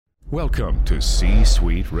Welcome to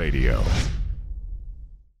C-Suite Radio.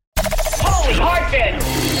 Holy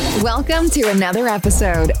heartbeat! Welcome to another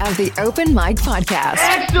episode of the Open Mic Podcast.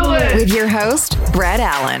 Excellent! With your host, Brett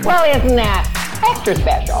Allen. Well, isn't that extra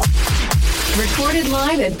special? Recorded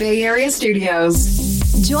live at Bay Area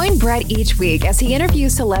Studios. Join Brett each week as he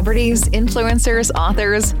interviews celebrities, influencers,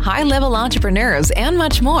 authors, high-level entrepreneurs, and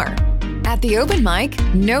much more. At the Open Mic,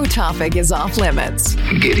 no topic is off limits.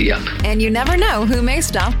 Giddy up. And you never know who may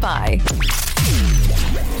stop by.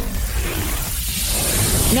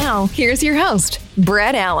 Now, here's your host,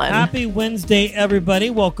 Brett Allen. Happy Wednesday, everybody.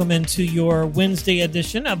 Welcome into your Wednesday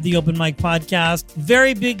edition of the Open Mic Podcast.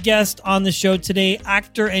 Very big guest on the show today,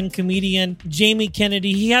 actor and comedian Jamie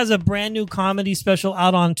Kennedy. He has a brand new comedy special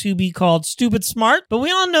out on Tubi called Stoopid Smart. But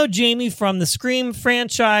we all know Jamie from the Scream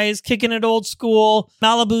franchise, Kicking It Old School,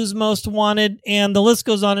 Malibu's Most Wanted, and the list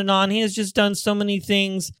goes on and on. He has just done so many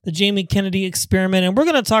things, the Jamie Kennedy experiment, and we're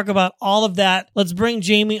going to talk about all of that. Let's bring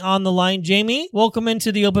Jamie on the line. Jamie, welcome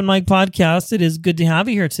into the Open Mic Podcast. It is good to have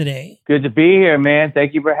you here today. Good to be here, man.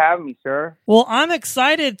 Thank you for having me, sir. Well, I'm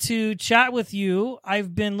excited to chat with you.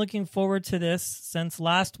 I've been looking forward to this since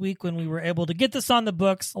last week when we were able to get this on the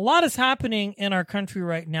books. A lot is happening in our country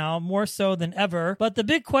right now, more so than ever. But the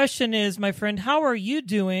big question is, my friend, how are you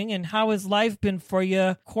doing and how has life been for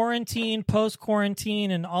you? Quarantine,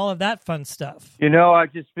 post-quarantine, and all of that fun stuff. You know,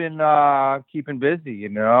 I've just been keeping busy, you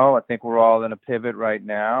know. I think we're all in a pivot right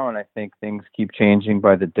now, and I think things keep changing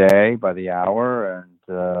by the day, by the hour, and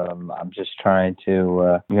I'm just trying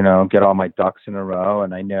to, get all my ducks in a row.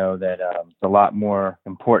 And I know that there's a lot more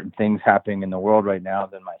important things happening in the world right now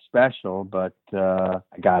than my special, but I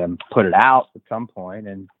got to put it out at some point.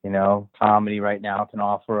 And, comedy right now can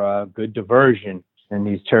offer a good diversion in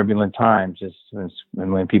these turbulent times, just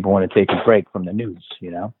when people want to take a break from the news,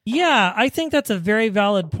 Yeah, I think that's a very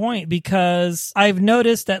valid point because I've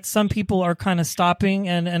noticed that some people are kind of stopping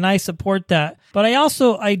and I support that. But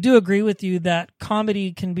I do agree with you that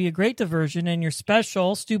comedy can be a great diversion, and your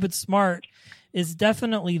special, Stoopid Smart, is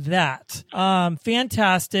definitely that.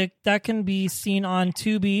 Fantastic. That can be seen on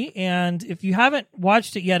Tubi. And if you haven't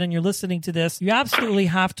watched it yet and you're listening to this, you absolutely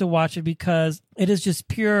have to watch it because it is just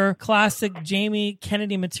pure classic Jamie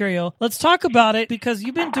Kennedy material. Let's talk about it because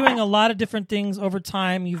you've been doing a lot of different things over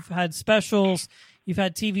time. You've had specials, you've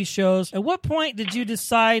had TV shows. At what point did you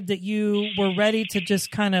decide that you were ready to just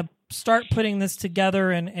kind of start putting this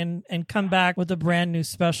together and come back with a brand new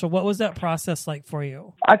special? What was that process like for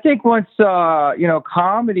you? I think once,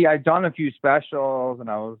 comedy, I'd done a few specials and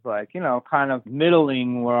I was like, kind of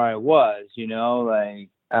middling where I was,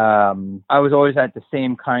 I was always at the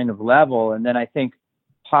same kind of level. And then I think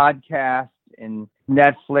podcast and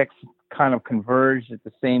Netflix kind of converged at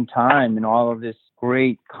the same time, and all of this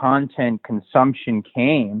great content consumption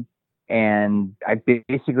came. And I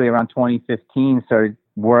basically around 2015 started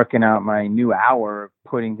working out my new hour,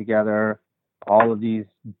 putting together all of these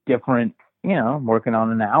different, working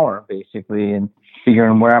on an hour basically and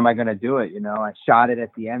figuring where am I going to do it. I shot it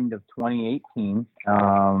at the end of 2018.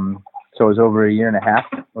 So it was over a year and a half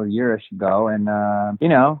or a year ago. And,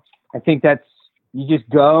 I think that's, you just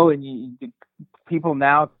go and people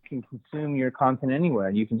now can consume your content anywhere.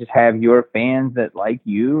 You can just have your fans that like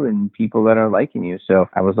you and people that are liking you. So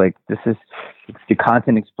I was like, the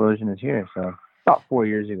content explosion is here. So about 4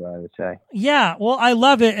 years ago, I would say. Yeah, well, I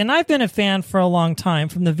love it. And I've been a fan for a long time,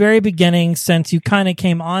 from the very beginning, since you kind of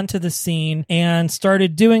came onto the scene and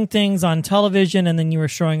started doing things on television, and then you were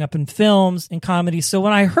showing up in films and comedy. So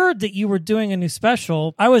when I heard that you were doing a new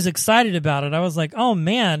special, I was excited about it. I was like, oh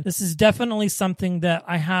man, this is definitely something that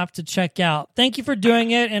I have to check out. Thank you for doing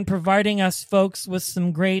it and providing us folks with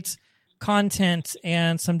some great content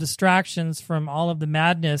and some distractions from all of the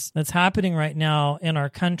madness that's happening right now in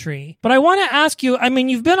our country. But I want to ask you,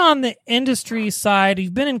 you've been on the industry side,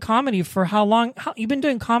 you've been in comedy for how long? You've been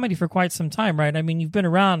doing comedy for quite some time, right? You've been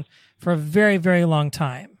around for a very, very long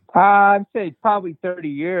time. I'd say probably 30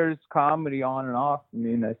 years, comedy on and off.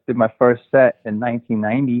 I did my first set in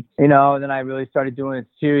 1990, then I really started doing it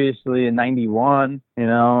seriously in 91. I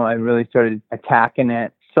really started attacking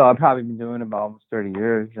it. So I've probably been doing it about almost 30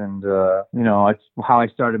 years. And, it's how I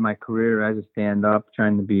started my career as a stand-up,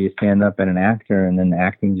 trying to be a stand-up and an actor. And then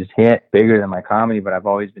acting just hit bigger than my comedy. But I've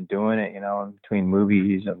always been doing it, in between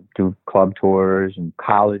movies, and do club tours and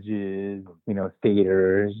colleges,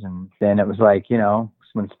 theaters. And then it was like,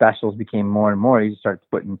 when specials became more and more, you start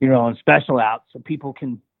putting your own special out so people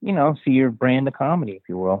can see your brand of comedy, if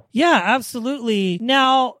you will. Yeah, absolutely.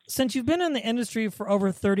 Now, since you've been in the industry for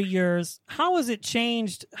over 30 years, how has it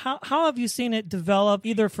changed? How have you seen it develop,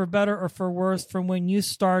 either for better or for worse, from when you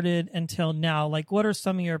started until now? Like, what are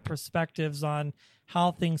some of your perspectives on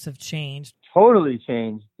how things have changed. Totally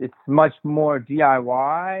changed. It's much more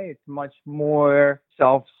DIY. It's much more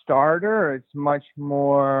self-starter. It's much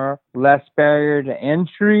more less barrier to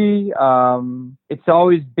entry. It's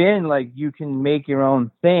always been like you can make your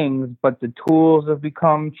own things, but the tools have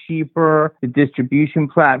become cheaper. The distribution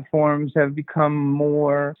platforms have become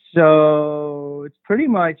more. So it's pretty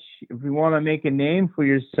much, if you want to make a name for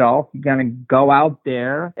yourself, you got to go out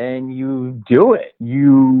there and you do it.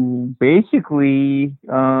 You basically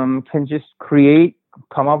can just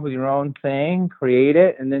come up with your own thing, create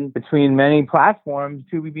it, and then between many platforms,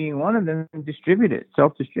 Tubi being one of them, distribute it,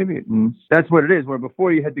 self-distribute. And that's what it is, where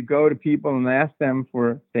before you had to go to people and ask them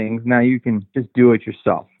for things, now you can just do it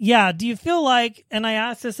yourself. Yeah. Do you feel like, and I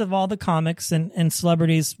ask this of all the comics and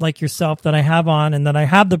celebrities like yourself that I have on and that I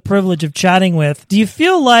have the privilege of chatting with, do you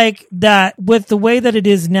feel like that with the way that it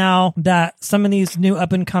is now, that some of these new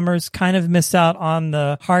up-and-comers kind of miss out on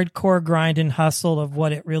the hardcore grind and hustle of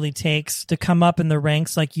what it really takes to come up in the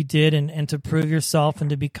ranks like you did and to prove yourself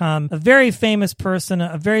and to become a very famous person,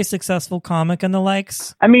 a very successful comic and the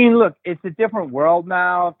likes? I mean, look, it's a different world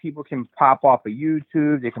now. People can pop off of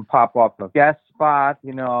YouTube. They can pop off of guest spots.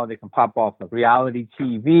 You know, they can pop off of reality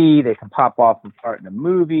TV. They can pop off of part in a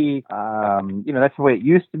movie. You know, that's the way it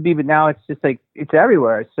used to be, but now it's just like, it's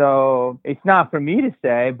everywhere. So it's not for me to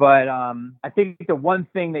say, but I think the one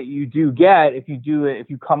thing that you do get if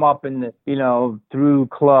you come up in the, you know, through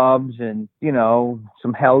clubs and, you know,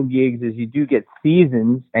 some hell gigs, is you do get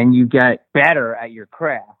seasons and you get better at your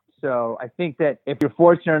craft. So I think that if you're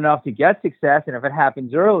fortunate enough to get success, and if it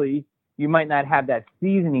happens early, you might not have that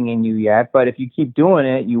seasoning in you yet, but if you keep doing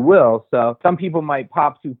it, you will. So some people might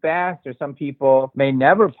pop too fast, or some people may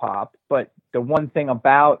never pop. But the one thing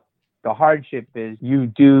about the hardship is you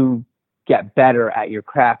do get better at your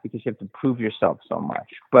craft because you have to prove yourself so much.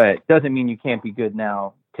 But it doesn't mean you can't be good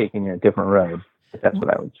now taking a different road. That's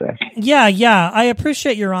what I would say. Yeah. I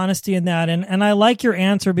appreciate your honesty in that. And I like your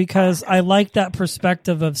answer because I like that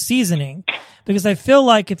perspective of seasoning. Because I feel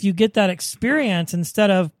like if you get that experience,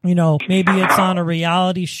 instead of, you know, maybe it's on a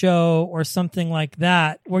reality show or something like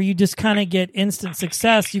that, where you just kind of get instant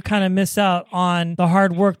success, you kind of miss out on the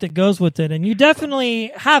hard work that goes with it. And you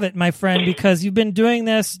definitely have it, my friend, because you've been doing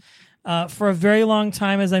this for a very long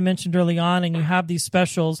time, as I mentioned early on, and you have these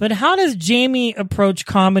specials. But how does Jamie approach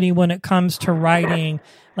comedy when it comes to writing?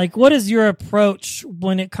 Like, what is your approach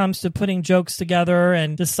when it comes to putting jokes together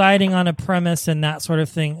and deciding on a premise and that sort of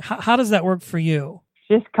thing? How does that work for you?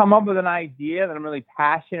 Just come up with an idea that I'm really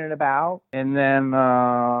passionate about, and then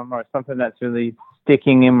or something that's really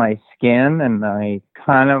sticking in my skin, and I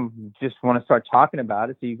kind of just want to start talking about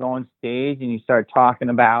it. So you go on stage and you start talking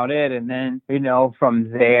about it, and then, you know, from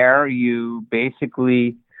there you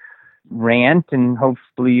basically rant, and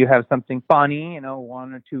hopefully you have something funny, you know,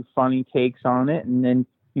 one or two funny takes on it, and then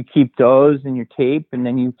you keep those in your tape, and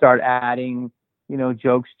then you start adding, you know,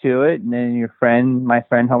 jokes to it, and then my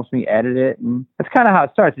friend helps me edit it, and that's kind of how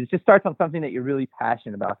it starts. It just starts on something that you're really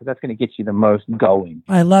passionate about, because that's going to get you the most going.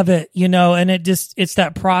 I love it, you know, and it's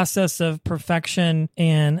that process of perfection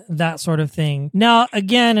and that sort of thing. Now,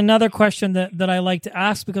 again, another question that I like to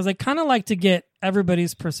ask, because I kind of like to get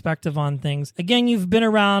everybody's perspective on things. Again, you've been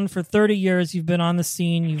around for 30 years. You've been on the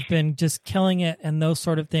scene. You've been just killing it and those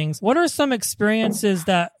sort of things. What are some experiences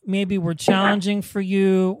that maybe were challenging for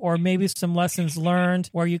you, or maybe some lessons learned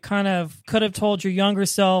where you kind of could have told your younger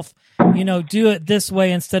self, you know, do it this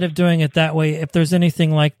way instead of doing it that way? If there's anything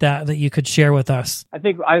like that you could share with us. I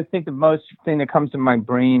think the most thing that comes to my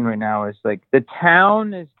brain right now is like, the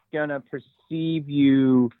town is going to perceive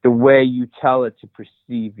you the way you tell it to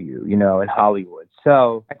perceive you, you know, in Hollywood.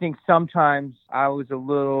 So I think sometimes I was a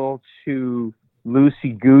little too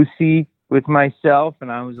loosey-goosey with myself,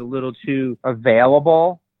 and I was a little too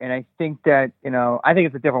available. And I think that, you know, I think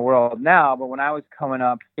it's a different world now, but when I was coming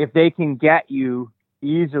up, if they can get you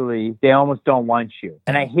easily, they almost don't want you.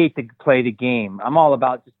 And I hate to play the game. I'm all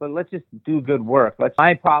about let's just do good work.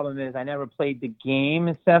 My problem is I never played the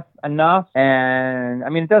game enough. And I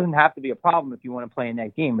mean, it doesn't have to be a problem if you want to play in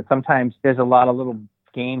that game, but sometimes there's a lot of little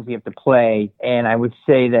games you have to play. And I would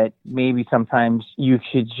say that maybe sometimes you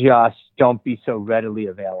should just don't be so readily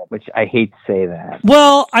available, which I hate to say that.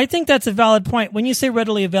 Well, I think that's a valid point. When you say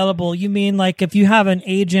readily available, you mean like if you have an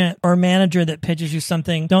agent or manager that pitches you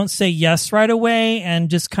something, don't say yes right away and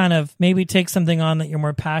just kind of maybe take something on that you're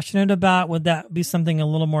more passionate about. Would that be something a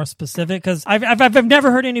little more specific? Because I've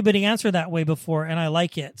never heard anybody answer that way before, and I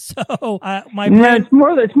like it. So it's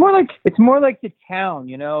more like the town,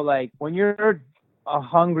 you know, like when you're a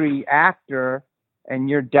hungry actor and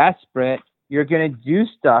you're desperate, you're going to do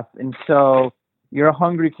stuff. And so you're a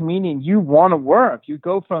hungry comedian. You want to work. You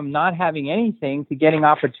go from not having anything to getting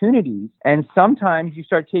opportunities. And sometimes you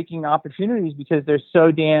start taking opportunities because they're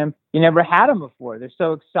so damn, you never had them before. They're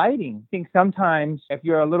so exciting. I think sometimes if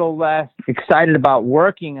you're a little less excited about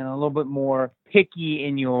working and a little bit more picky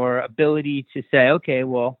in your ability to say, okay,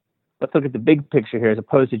 well, let's look at the big picture here as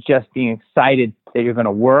opposed to just being excited that you're going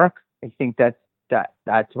to work. I think that's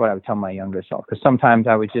what I would tell my younger self. Because sometimes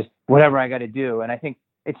I would just, whatever I got to do. And I think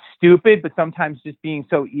it's stupid, but sometimes just being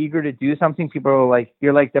so eager to do something, people are like,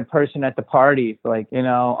 you're like the person at the party. It's like,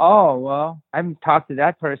 oh, well, I haven't talked to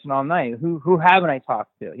that person all night. Who haven't I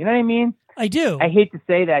talked to? You know what I mean? I do. I hate to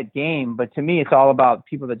say that game, but to me, it's all about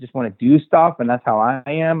people that just want to do stuff, and that's how I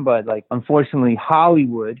am. But like, unfortunately,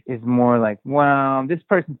 Hollywood is more like, well, this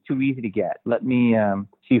person's too easy to get. Let me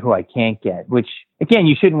see who I can't get. Which, again,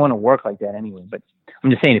 you shouldn't want to work like that anyway. But I'm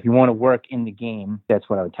just saying, if you want to work in the game, that's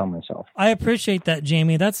what I would tell myself. I appreciate that,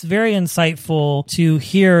 Jamie. That's very insightful to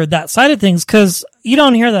hear that side of things, because you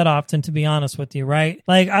don't hear that often, to be honest with you, right?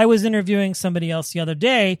 Like, I was interviewing somebody else the other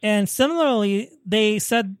day, and similarly, they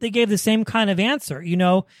said they gave the same kind of answer.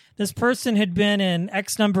 This person had been in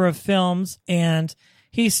X number of films, and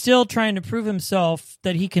he's still trying to prove himself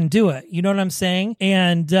that he can do it. You know what I'm saying?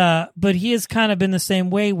 And, but he has kind of been the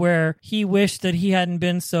same way, where he wished that he hadn't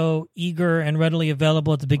been so eager and readily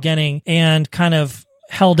available at the beginning and kind of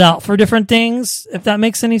held out for different things, if that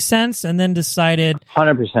makes any sense, and then decided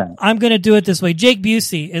 100%. I'm going to do it this way. Jake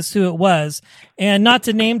Busey is who it was. And not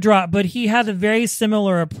to name drop, but he had a very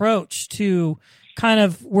similar approach to kind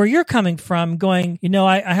of where you're coming from, going,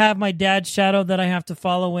 I have my dad's shadow that I have to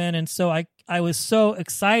follow in. And so I was so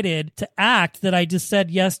excited to act that I just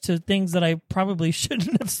said yes to things that I probably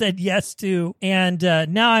shouldn't have said yes to. And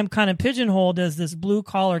now I'm kind of pigeonholed as this blue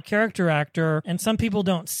collar character actor. And some people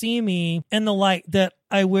don't see me in the light that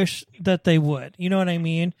I wish that they would. You know what I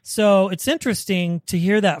mean? So it's interesting to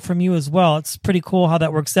hear that from you as well. It's pretty cool how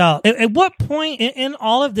that works out. At what point in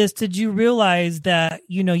all of this did you realize that,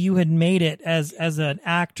 you had made it as an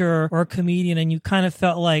actor or a comedian, and you kind of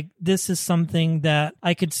felt like this is something that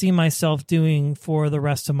I could see myself doing for the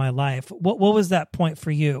rest of my life? What was that point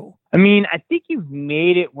for you? I mean, I think you've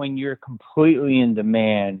made it when you're completely in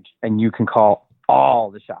demand and you can call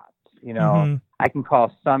all the shots. Mm-hmm. I can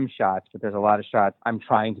call some shots, but there's a lot of shots I'm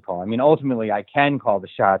trying to call. I mean, ultimately, I can call the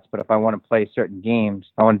shots, but if I want to play certain games,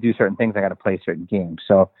 I want to do certain things, I got to play certain games.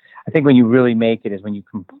 So I think when you really make it is when you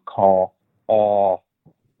can call all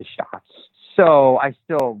the shots. So I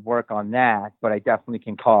still work on that, but I definitely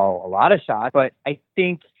can call a lot of shots. But I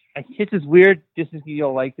think this is weird. Just as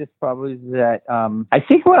you'll like this probably, is that I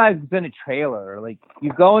think when I've been a trailer, like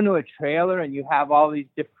you go into a trailer and you have all these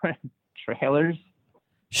different trailers.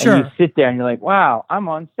 Sure. And you sit there and you're like, wow, I'm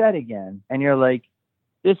on set again. And you're like,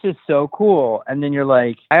 this is so cool. And then you're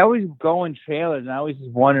like, I always go in trailers and I always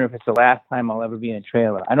just wonder if it's the last time I'll ever be in a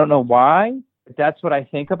trailer. I don't know why, but that's what I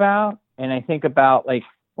think about. And I think about like,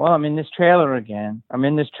 well, I'm in this trailer again. I'm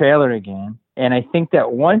in this trailer again. And I think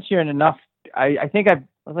that once you're in enough, I think I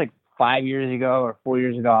was like 5 years ago or 4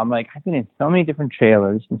 years ago, I'm like, I've been in so many different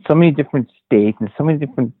trailers in so many different states and so many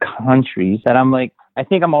different countries that I'm like, I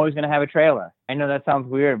think I'm always going to have a trailer. I know that sounds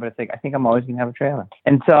weird, but it's like, I think I'm always going to have a trailer.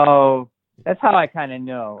 And so that's how I kind of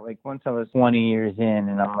know, like once I was 20 years in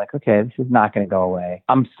and I'm like, okay, this is not going to go away.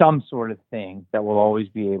 I'm some sort of thing that will always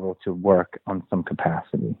be able to work on some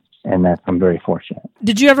capacity. And that I'm very fortunate.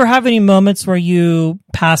 Did you ever have any moments where you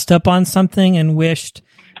passed up on something and wished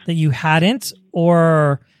that you hadn't?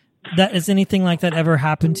 Or that is anything like that ever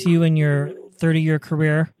happened to you in your 30-year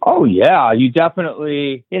career? Oh, yeah. You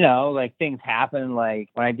definitely, like things happen. Like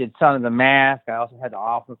when I did Son of the Mask, I also had to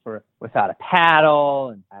offer for Without a Paddle.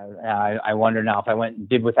 And I wonder now if I went and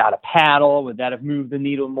did Without a Paddle, would that have moved the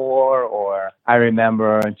needle more? Or I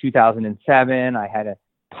remember in 2007, I had a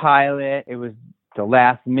pilot. It was the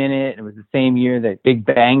last minute. It was the same year that Big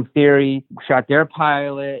Bang Theory shot their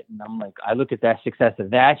pilot. And I'm like, I look at that success of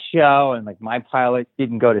that show and like my pilot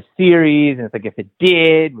didn't go to series. And it's like, if it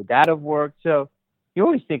did, would that have worked? So you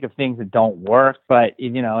always think of things that don't work, but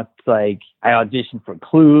it's like I auditioned for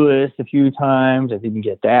Clueless a few times. I didn't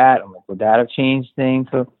get that. I'm like, would that have changed things?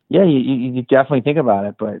 So yeah, you definitely think about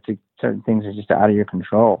it, but it's like certain things are just out of your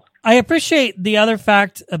control. I appreciate the other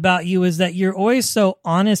fact about you is that you're always so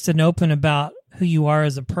honest and open about who you are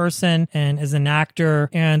as a person and as an actor.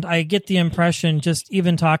 And I get the impression, just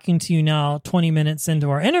even talking to you now, 20 minutes into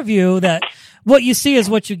our interview, that what you see is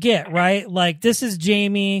what you get, right? Like, this is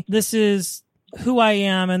Jamie, this is who I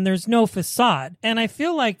am, and there's no facade. And I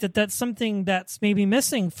feel like that's something that's maybe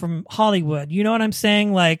missing from Hollywood. You know what I'm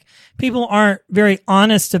saying? Like, people aren't very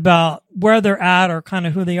honest about where they're at or kind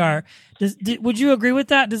of who they are. Would you agree with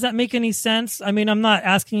that? Does that make any sense? I mean, I'm not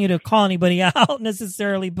asking you to call anybody out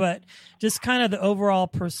necessarily, but just kind of the overall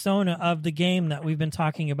persona of the game that we've been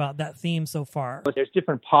talking about, that theme so far. There's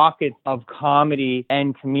different pockets of comedy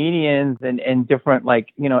and comedians and different, like,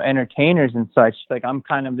 you know, entertainers and such. Like, I'm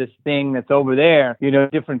kind of this thing that's over there, you know,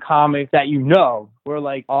 different comics that, you know, we're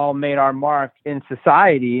like all made our mark in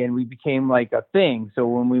society and we became like a thing. So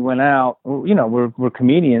when we went out, you know, we're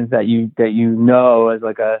comedians that you know as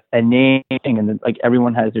like a name, and like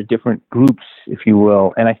everyone has their different groups, if you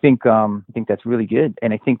will. And I think that's really good.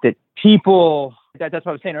 And I think that people, that's what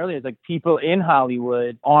I was saying earlier, is like people in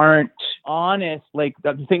Hollywood aren't honest. Like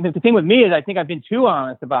the thing with me is I think I've been too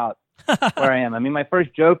honest about where I am. I mean, my first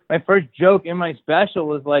joke in my special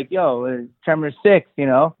was like, yo, Tremors 6, you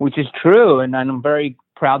know, which is true. And I'm very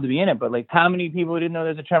proud to be in it. But like, how many people didn't know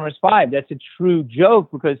there's a Tremors 5? That's a true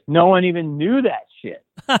joke because no one even knew that shit.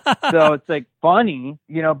 So it's like funny,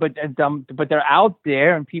 you know, but they're out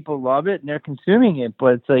there and people love it and they're consuming it.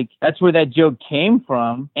 But it's like, that's where that joke came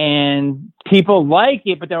from. And people like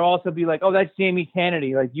it, but they'll also be like, oh, that's Jamie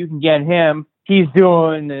Kennedy. Like, you can get him. He's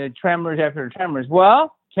doing the Tremors after Tremors.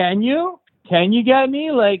 Well, can you get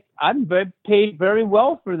me? Like, I'm paid very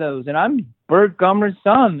well for those, and I'm Burt Gummer's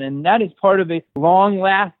son, and that is part of a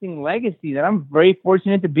long-lasting legacy that I'm very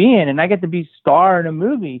fortunate to be in, and I get to be star in a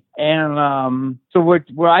movie. And so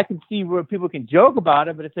where I can see where people can joke about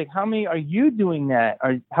it, but it's like, how many are you doing that?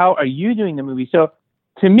 Or how are you doing the movie? So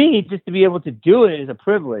to me, just to be able to do it is a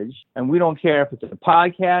privilege, and we don't care if it's a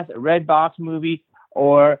podcast, a red box movie,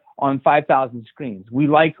 or on 5,000 screens. We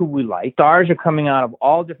like who we like. Stars are coming out of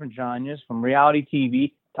all different genres, from reality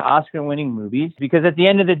TV to Oscar-winning movies, because at the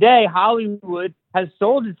end of the day, Hollywood has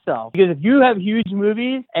sold itself. Because if you have huge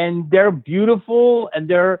movies and they're beautiful and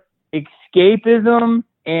they're escapism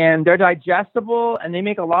and they're digestible and they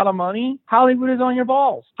make a lot of money, Hollywood is on your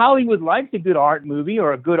balls. Hollywood likes a good art movie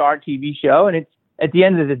or a good art TV show, and it's at the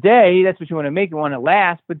end of the day, that's what you want to make. You want to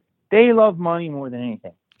last, but they love money more than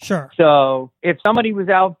anything. Sure. So if somebody was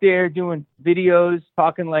out there doing videos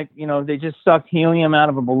talking like, you know, they just sucked helium out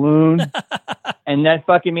of a balloon and that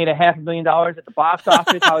fucking made $500 million at the box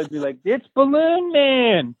office, I would be like, it's Balloon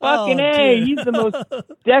Man. Fucking A. He's the most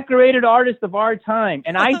decorated artist of our time.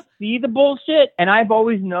 And I see the bullshit, and I've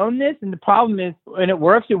always known this. And the problem is, when it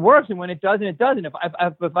works, it works. And when it doesn't, it doesn't.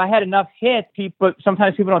 If I had enough hits,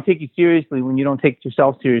 sometimes people don't take you seriously when you don't take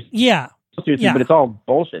yourself seriously. Yeah. Seriously, yeah. But it's all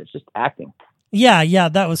bullshit. It's just acting. Yeah,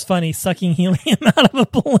 that was funny, sucking helium out of a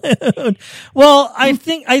balloon. Well, I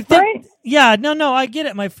think, right? Yeah, no, I get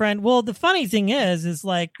it, my friend. Well, the funny thing is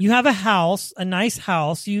like, you have a house, a nice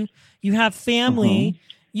house, you have family,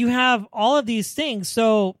 you have all of these things,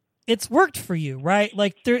 so it's worked for you, right?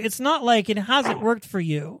 Like, it's not like it hasn't worked for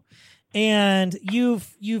you, and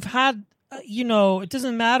you've had, you know, it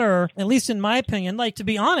doesn't matter, at least in my opinion. Like, to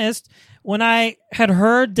be honest, when I had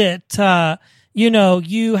heard that, you know,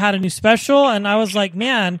 you had a new special, and I was like,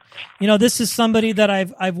 man, you know, this is somebody that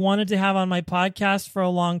I've wanted to have on my podcast for a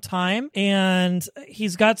long time, and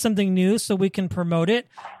he's got something new, so we can promote it.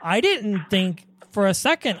 I didn't think for a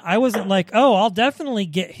second, I wasn't like, oh, I'll definitely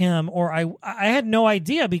get him, or I had no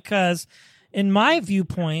idea, because in my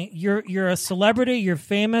viewpoint, you're a celebrity, you're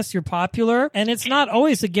famous, you're popular, and it's not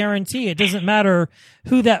always a guarantee. It doesn't matter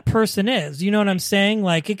who that person is. You know what I'm saying?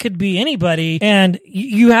 Like, it could be anybody, and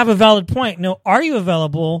you have a valid point. No, are you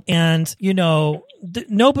available? And, you know,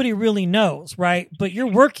 nobody really knows, right? But you're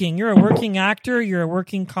a working actor, you're a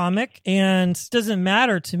working comic, and it doesn't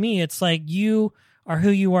matter to me. It's like, you are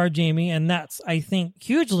who you are, Jamie, and that's, I think,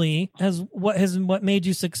 hugely what made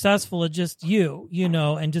you successful is just you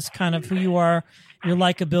know, and just kind of who you are, your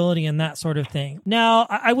likability, and that sort of thing. Now,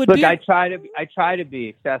 I try to be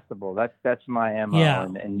accessible. That's my MO, yeah.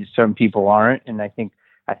 and some people aren't, and I think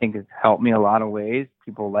it's helped me a lot of ways.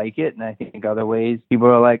 People like it, and I think other ways people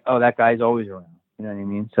are like, oh, that guy's always around. You know what I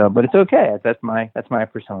mean? So, but it's okay. That's my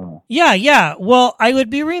persona. Yeah. Well, I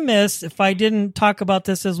would be remiss if I didn't talk about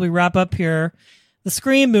this as we wrap up here. The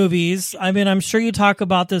Scream movies, I mean, I'm sure you talk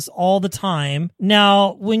about this all the time.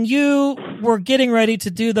 Now, when you were getting ready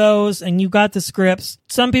to do those and you got the scripts,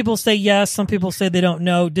 some people say yes, some people say they don't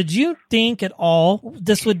know. Did you think at all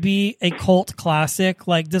this would be a cult classic?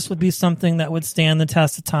 Like, this would be something that would stand the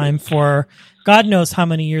test of time for God knows how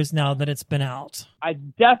many years now that it's been out? I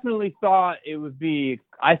definitely thought it would be,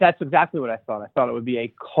 that's exactly what I thought. I thought it would be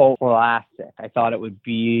a cult classic. I thought it would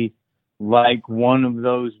be like one of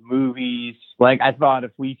those movies. Like, I thought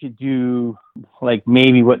if we could do like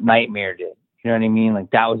maybe what Nightmare did, you know what I mean?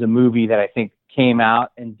 Like, that was a movie that I think came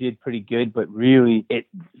out and did pretty good, but really it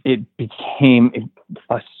became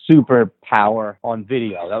a superpower on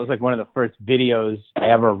video. That was like one of the first videos I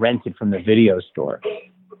ever rented from the video store.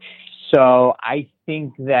 So I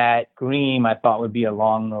think that Scream, I thought, would be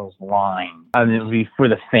along those lines. I mean, it would be for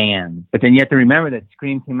the fans. But then you have to remember that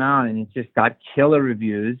Scream came out and it just got killer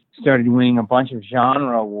reviews, started winning a bunch of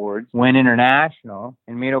genre awards, went international,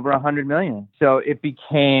 and made over $100 million. So it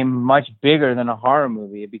became much bigger than a horror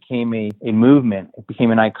movie. It became a movement. It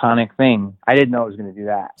became an iconic thing. I didn't know it was going to do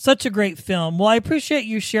that. Such a great film. Well, I appreciate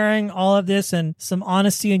you sharing all of this and some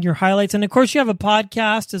honesty in your highlights. And of course, you have a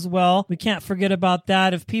podcast as well. We can't forget about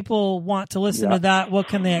that. If people want to listen to that, what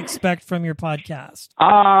can they expect from your podcast?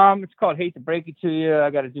 It's called Hate to Break It to You. I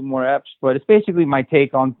got to do more eps, but it's basically my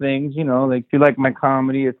take on things. You know, like if you like my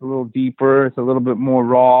comedy, it's a little deeper, it's a little bit more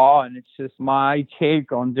raw, and it's just my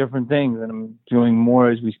take on different things. And I'm doing more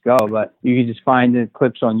as we go. But you can just find the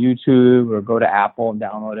clips on YouTube or go to Apple and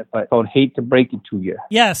download it. But it's called Hate to Break It to You.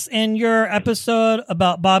 Yes, and your episode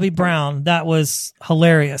about Bobby Brown, that was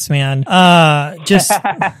hilarious, man.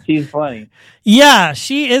 She's funny. Yeah,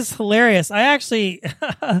 she is hilarious. I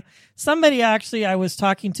was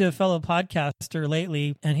talking to a fellow podcaster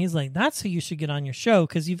lately, and he's like, that's who you should get on your show,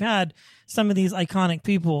 because you've had some of these iconic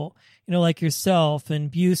people, you know, like yourself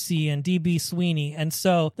and Busey and DB Sweeney. And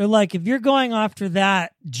so they're like, if you're going after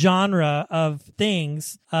that genre of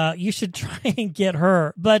things, you should try and get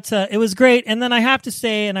her. But it was great. And then I have to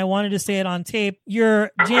say, and I wanted to say it on tape,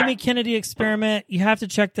 your Jamie Kennedy experiment, you have to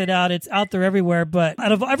check that out. It's out there everywhere. But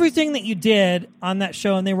out of everything that you did on that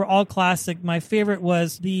show, and they were all classic, my favorite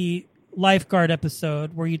was the lifeguard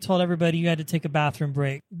episode where you told everybody you had to take a bathroom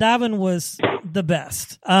break. That one was the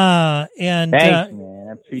best. Thanks, man.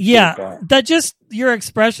 I appreciate that just your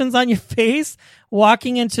expressions on your face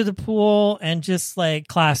walking into the pool, and just like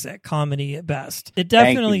classic comedy at best. It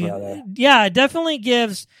definitely, it definitely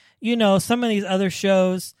gives, you know, some of these other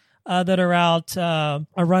shows that are out a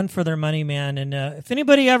run for their money, man. And if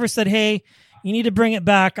anybody ever said, hey, you need to bring it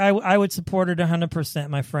back, I would support it 100%,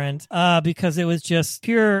 my friend, because it was just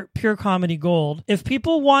pure comedy gold. If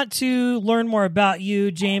people want to learn more about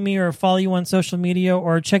you, Jamie, or follow you on social media,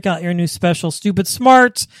 or check out your new special, Stoopid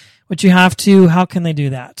Smart, which you have to, how can they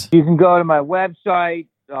do that? You can go to my website,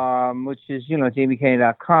 which is,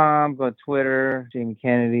 jamiekennedy.com. Go to Twitter, Jamie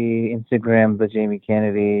Kennedy, Instagram, The Jamie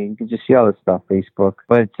Kennedy. You can just see all this stuff, Facebook.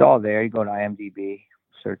 But it's all there. You go to IMDb.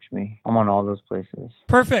 Search me. I'm on all those places.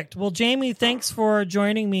 Perfect. Well, Jamie, thanks for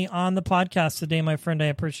joining me on the podcast today, my friend. I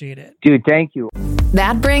appreciate it. Dude, thank you.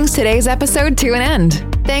 That brings today's episode to an end.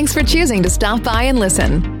 Thanks for choosing to stop by and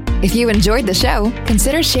listen. If you enjoyed the show,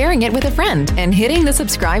 consider sharing it with a friend and hitting the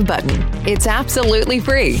subscribe button. It's absolutely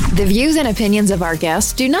free. The views and opinions of our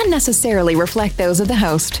guests do not necessarily reflect those of the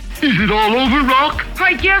host. Is it all over, Rock?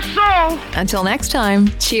 I guess so. Until next time,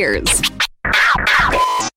 cheers.